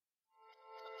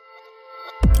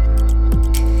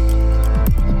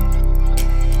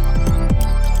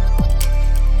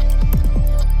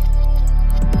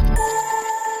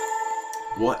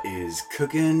is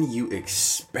cooking, you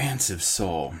expansive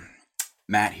soul?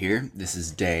 Matt here. This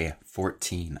is day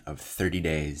 14 of 30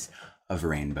 days of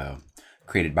Rainbow,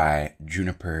 created by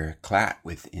Juniper Klatt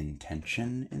with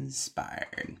Intention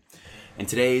Inspired. And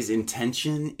today's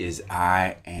intention is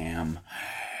I am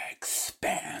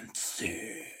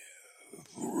expansive.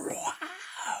 Wow.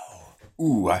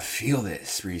 Ooh, I feel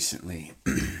this recently.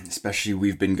 Especially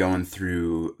we've been going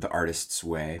through The Artist's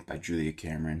Way by Julia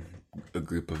Cameron, a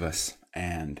group of us,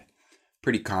 and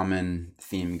pretty common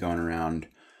theme going around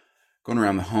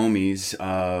the homies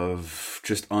of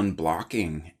just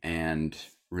unblocking and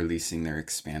releasing their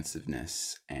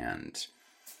expansiveness. And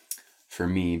for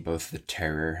me, both the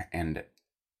terror and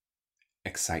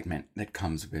excitement that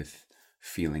comes with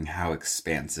feeling how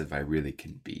expansive I really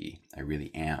can be. I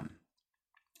really am.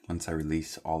 Once I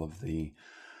release all of the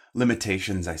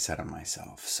limitations I set on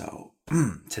myself. So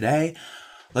today,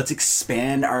 let's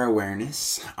expand our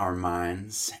awareness, our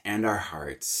minds, and our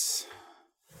hearts.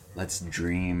 Let's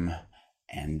dream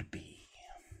and be.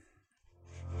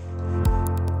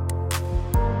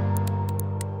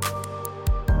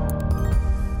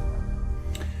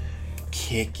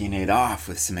 Kicking it off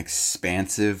with some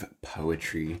expansive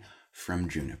poetry from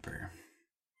Juniper.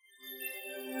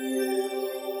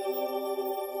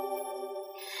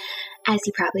 As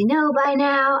you probably know by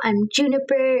now, I'm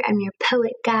Juniper. I'm your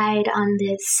poet guide on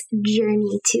this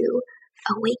journey to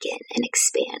awaken and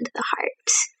expand the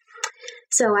heart.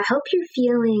 So I hope you're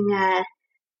feeling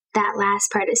that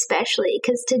last part especially,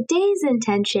 because today's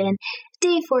intention,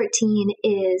 day 14,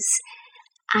 is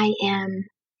I am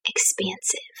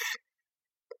expansive.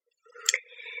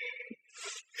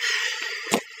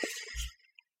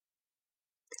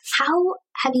 How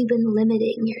have you been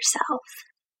limiting yourself?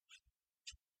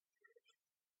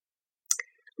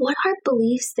 What are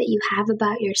beliefs that you have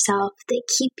about yourself that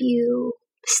keep you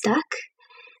stuck,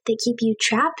 that keep you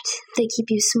trapped, that keep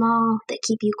you small, that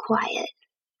keep you quiet?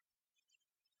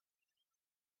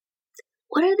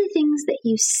 What are the things that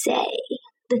you say,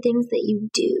 the things that you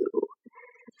do,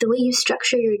 the way you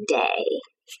structure your day,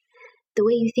 the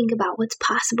way you think about what's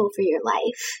possible for your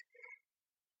life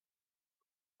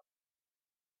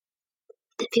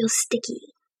that feels sticky,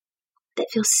 that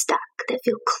feel stuck, that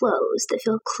feel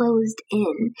closed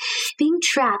in? Being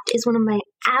trapped is one of my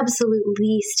absolute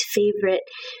least favorite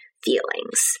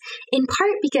feelings, in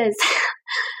part because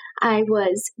I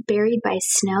was buried by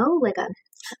snow, like a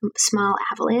small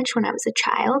avalanche when I was a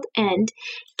child, and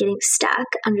getting stuck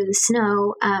under the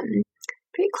snow,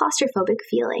 very claustrophobic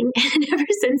feeling. And ever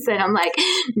since then, I'm like,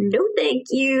 no, thank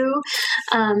you.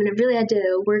 And I've really had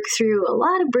to work through a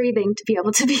lot of breathing to be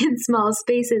able to be in small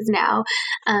spaces now.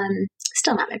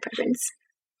 Still not my preference.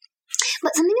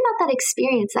 But something about that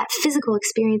experience, that physical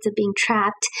experience of being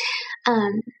trapped,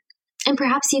 and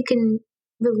perhaps you can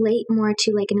relate more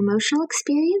to like an emotional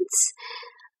experience,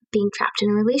 being trapped in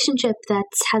a relationship that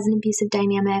has an abusive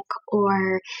dynamic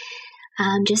or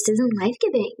just isn't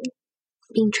life-giving,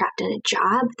 being trapped in a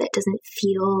job that doesn't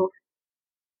feel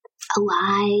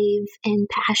alive and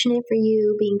passionate for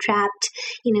you, being trapped,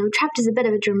 trapped is a bit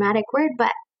of a dramatic word,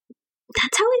 but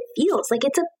that's how it feels. Like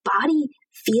it's a body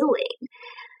feeling.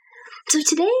 So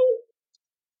today,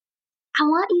 I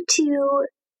want you to,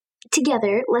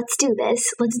 together, let's do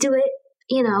this. Let's do it,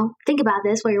 think about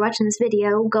this while you're watching this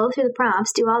video, go through the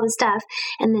prompts, do all the stuff,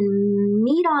 and then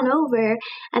meet on over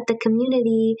at the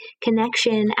community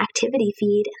connection activity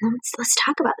feed, and let's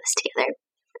talk about this together.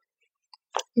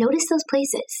 Notice those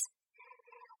places.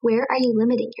 Where are you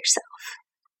limiting yourself?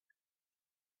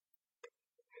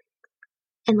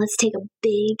 And let's take a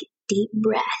big, deep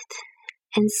breath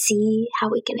and see how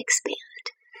we can expand.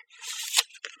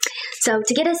 So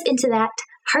to get us into that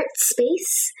heart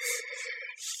space,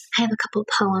 I have a couple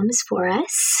poems for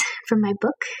us from my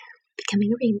book,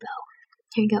 Becoming a Rainbow.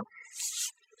 Here you go.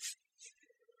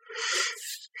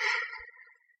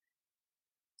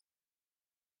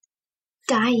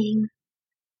 Dying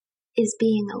is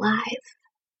being alive.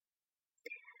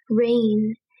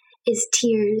 Rain is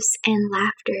tears and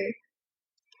laughter.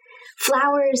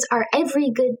 Flowers are every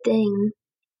good thing,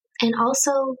 and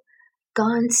also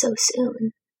gone so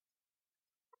soon.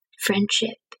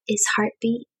 Friendship is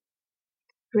heartbeat.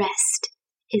 Rest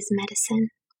is medicine.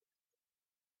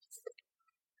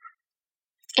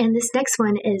 And this next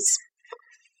one is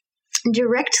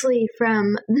directly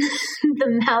from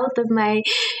the mouth of my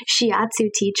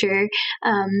shiatsu teacher,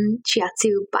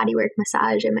 shiatsu bodywork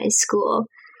massage at my school.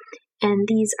 And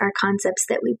these are concepts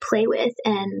that we play with,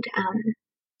 and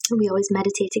we always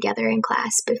meditate together in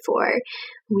class before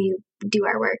we do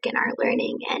our work and our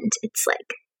learning. And it's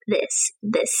like this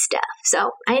stuff.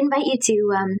 So I invite you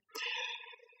to,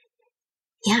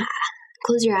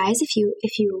 Close your eyes if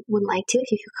you would like to,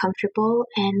 if you feel comfortable,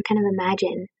 and kind of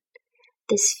imagine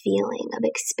this feeling of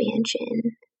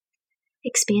expansion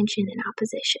and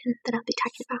opposition that I'll be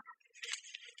talking about.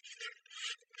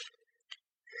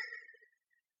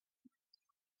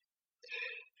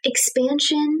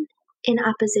 Expansion and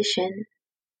opposition.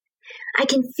 I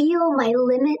can feel my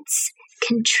limits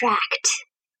contract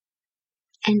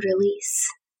and release.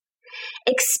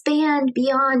 Expand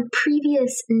beyond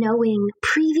previous knowing,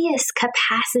 previous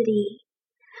capacity.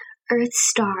 Earth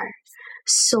star,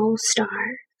 soul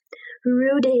star,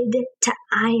 rooted to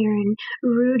iron,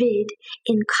 rooted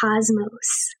in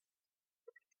cosmos.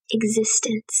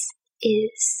 Existence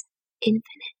is infinite.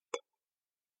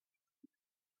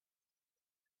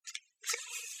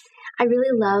 I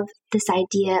really love this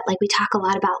idea. Like, we talk a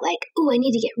lot about like, I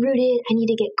need to get rooted, I need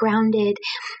to get grounded.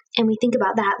 And we think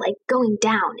about that like going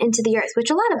down into the earth,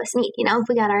 which a lot of us need, if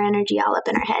we got our energy all up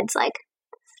in our heads, like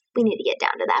we need to get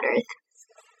down to that earth.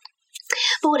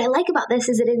 But what I like about this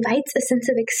is it invites a sense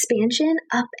of expansion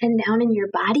up and down in your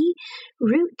body,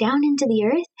 root down into the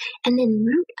earth, and then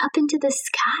root up into the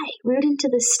sky, root into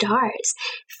the stars.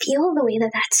 Feel the way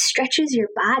that stretches your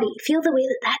body. Feel the way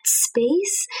that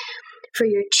space for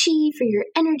your chi, for your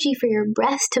energy, for your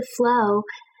breath to flow.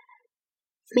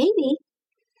 Maybe,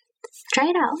 try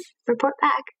it out, report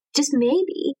back, just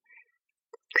maybe,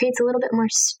 creates a little bit more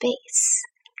space,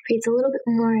 creates a little bit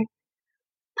more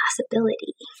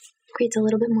possibility, creates a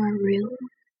little bit more room,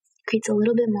 creates a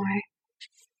little bit more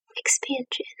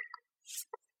expansion.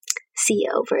 See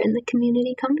you over in the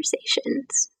community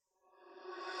conversations.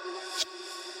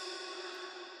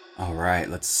 All right,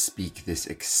 let's speak this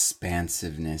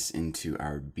expansiveness into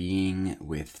our being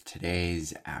with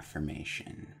today's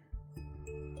affirmation.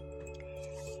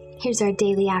 Here's our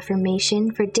daily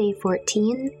affirmation for day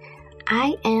 14.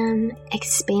 I am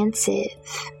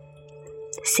expansive.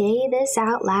 Say this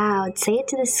out loud. Say it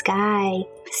to the sky.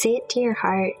 Say it to your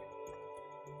heart.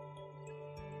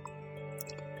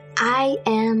 I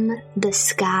am the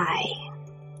sky.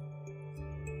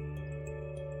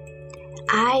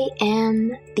 I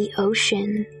am the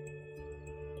ocean.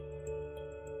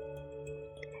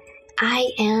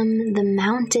 I am the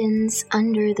mountains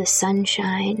under the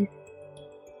sunshine.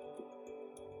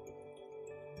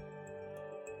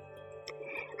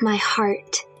 My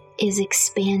heart is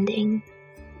expanding.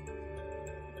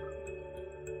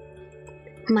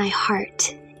 My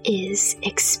heart is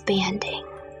expanding.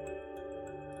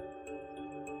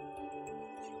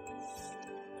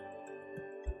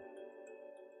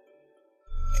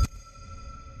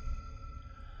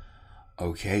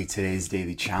 Okay, today's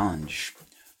daily challenge.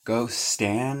 Go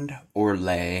stand or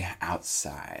lay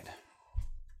outside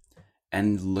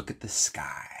and look at the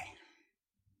sky.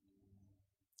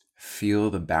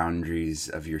 Feel the boundaries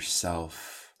of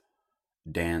yourself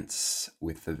dance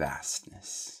with the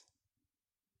vastness.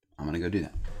 I'm going to go do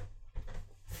that.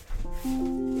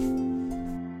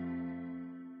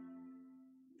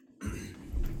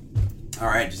 All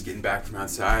right, just getting back from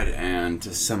outside, and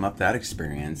to sum up that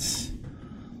experience,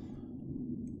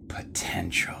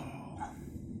 potential.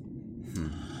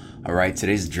 All right,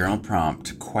 today's journal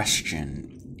prompt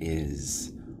question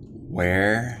is,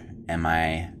 where am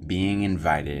I being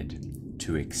invited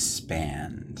to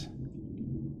expand?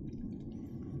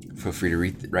 Feel free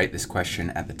to write this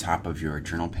question at the top of your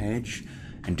journal page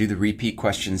and do the repeat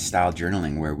question style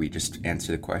journaling where we just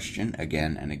answer the question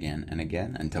again and again and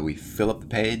again until we fill up the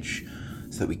page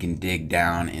so that we can dig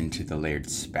down into the layered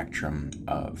spectrum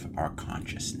of our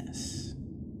consciousness.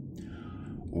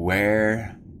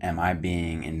 Where am I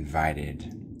being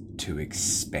invited to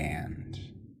expand?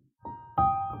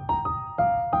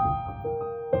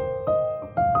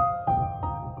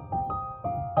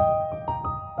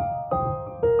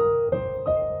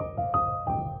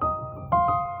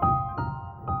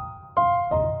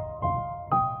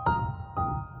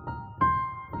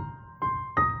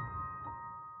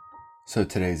 So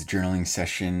today's journaling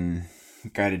session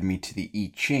guided me to the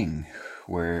I Ching,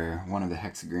 where one of the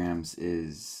hexagrams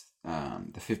is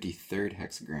the 53rd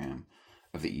hexagram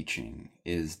of the I Ching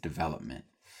is development.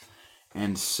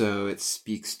 And so it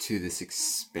speaks to this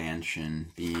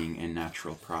expansion being a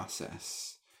natural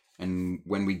process. And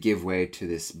when we give way to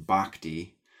this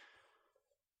bhakti,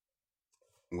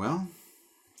 well,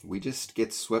 we just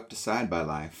get swept aside by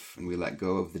life and we let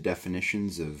go of the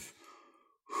definitions of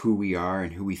who we are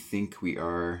and who we think we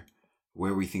are,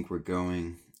 where we think we're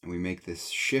going, and we make this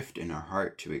shift in our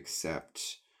heart to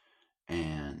accept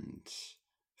and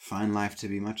find life to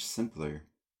be much simpler.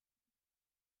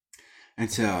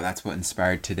 And so that's what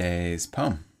inspired today's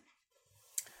poem.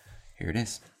 Here it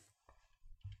is.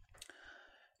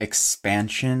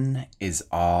 Expansion is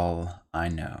all I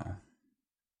know.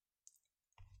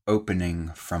 Opening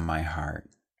from my heart,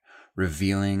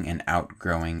 revealing and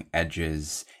outgrowing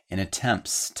edges in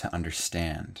attempts to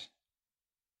understand.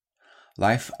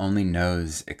 Life only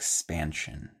knows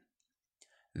expansion.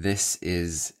 This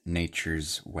is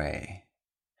nature's way.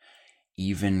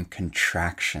 Even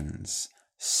contractions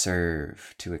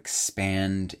serve to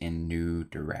expand in new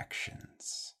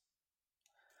directions.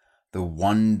 The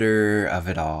wonder of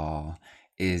it all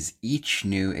is each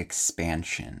new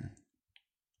expansion,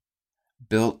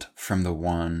 built from the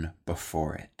one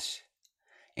before it,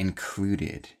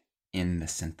 included in the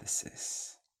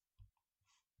synthesis.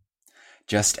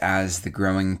 Just as the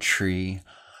growing tree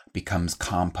becomes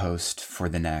compost for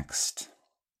the next,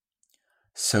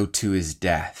 so too is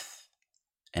death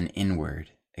an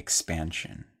inward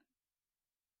expansion.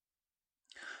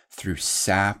 Through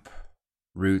sap,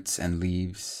 roots and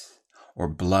leaves, or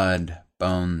blood,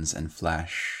 bones, and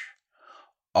flesh,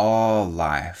 all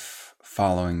life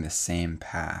following the same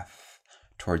path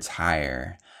towards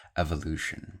higher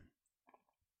evolution.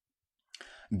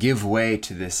 Give way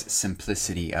to this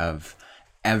simplicity of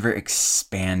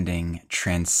ever-expanding,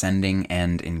 transcending,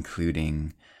 and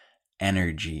including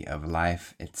energy of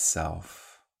life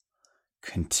itself,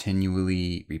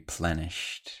 continually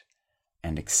replenished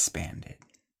and expanded.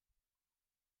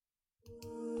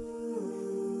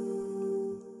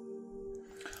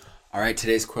 All right,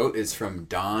 today's quote is from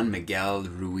Don Miguel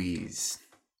Ruiz,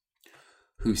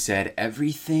 who said,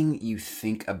 "Everything you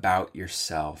think about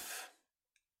yourself,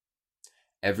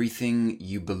 everything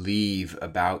you believe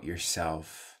about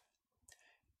yourself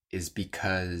is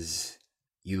because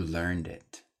you learned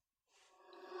it."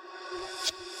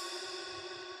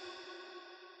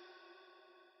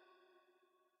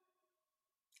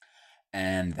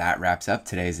 And that wraps up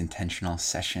today's intentional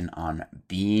session on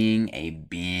being a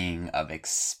being of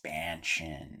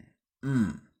expansion.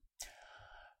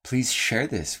 Please share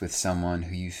this with someone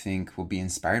who you think will be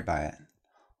inspired by it.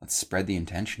 Let's spread the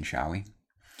intention, shall we?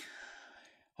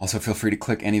 Also, feel free to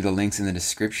click any of the links in the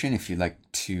description if you'd like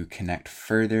to connect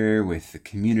further with the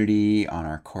community on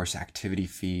our course activity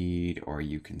feed, or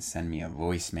you can send me a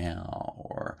voicemail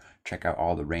or check out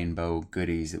all the rainbow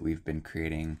goodies that we've been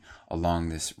creating along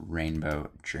this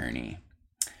rainbow journey.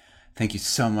 Thank you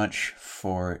so much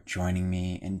for joining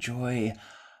me. Enjoy,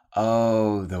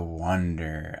 the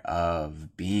wonder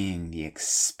of being the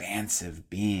expansive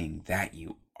being that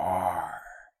you are.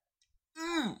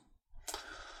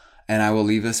 And I will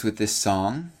leave us with this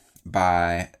song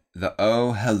by the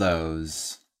Oh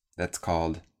Hellos that's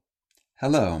called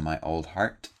Hello, My Old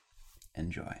Heart.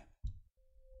 Enjoy.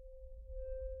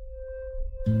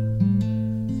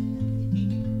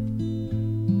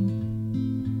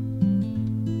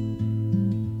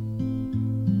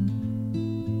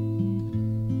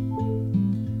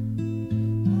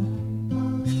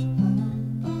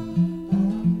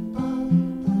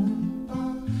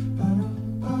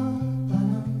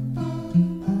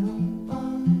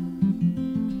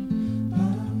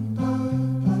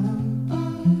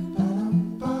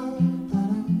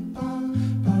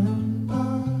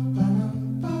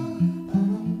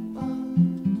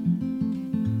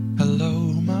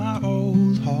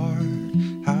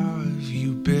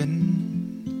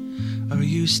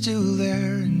 Still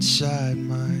there inside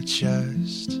my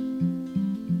chest.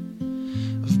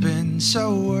 I've been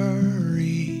so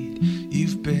worried,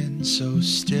 you've been so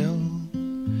still,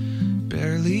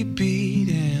 barely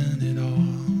beating it all.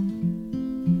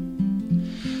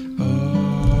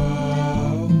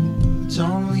 Oh,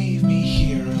 don't leave me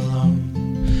here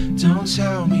alone. Don't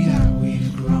tell me that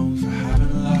we've grown for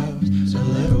having loved a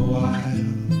little while.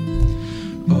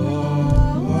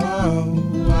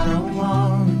 Oh, I don't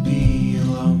want to be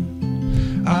alone.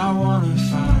 I want to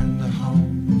find a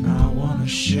home. I want to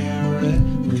share it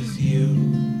with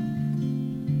you.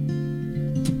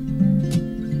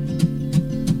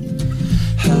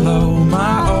 Hello,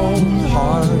 my old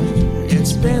heart.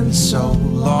 It's been so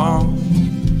long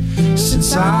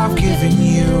since I've given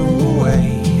you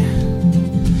away.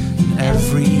 And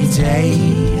every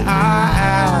day I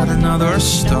add another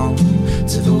stone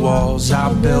to the walls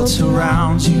I built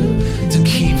around you to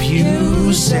keep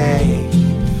you safe.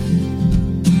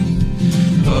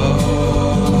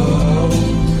 Oh,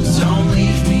 don't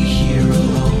leave me here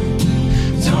alone.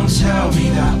 Don't tell me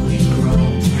that we've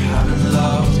grown for having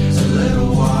loved a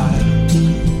little while.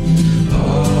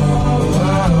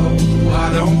 Oh, I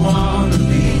don't want to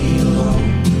be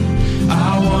alone.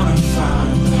 I want to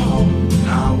find a home, and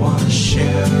I want to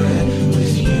share it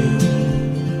with you.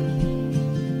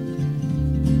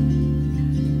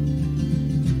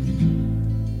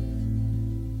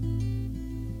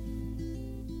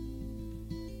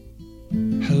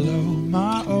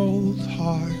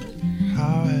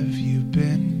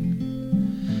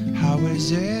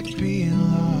 is it being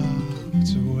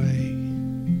locked away?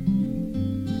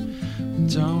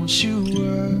 Don't you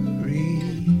worry,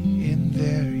 in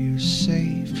there you're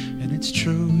safe. And it's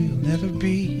true, you'll never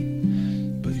be,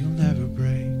 but you'll never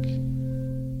break.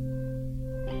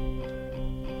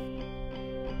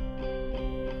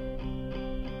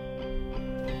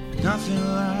 Nothing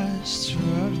lasts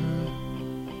forever.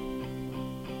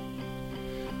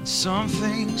 And some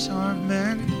things aren't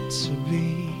meant to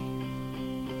be.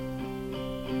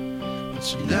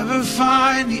 But you'll never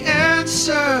find the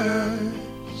answers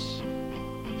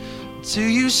till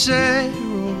you set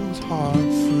your old heart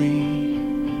free.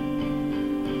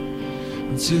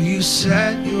 Until you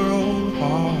set your old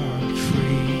heart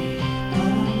free.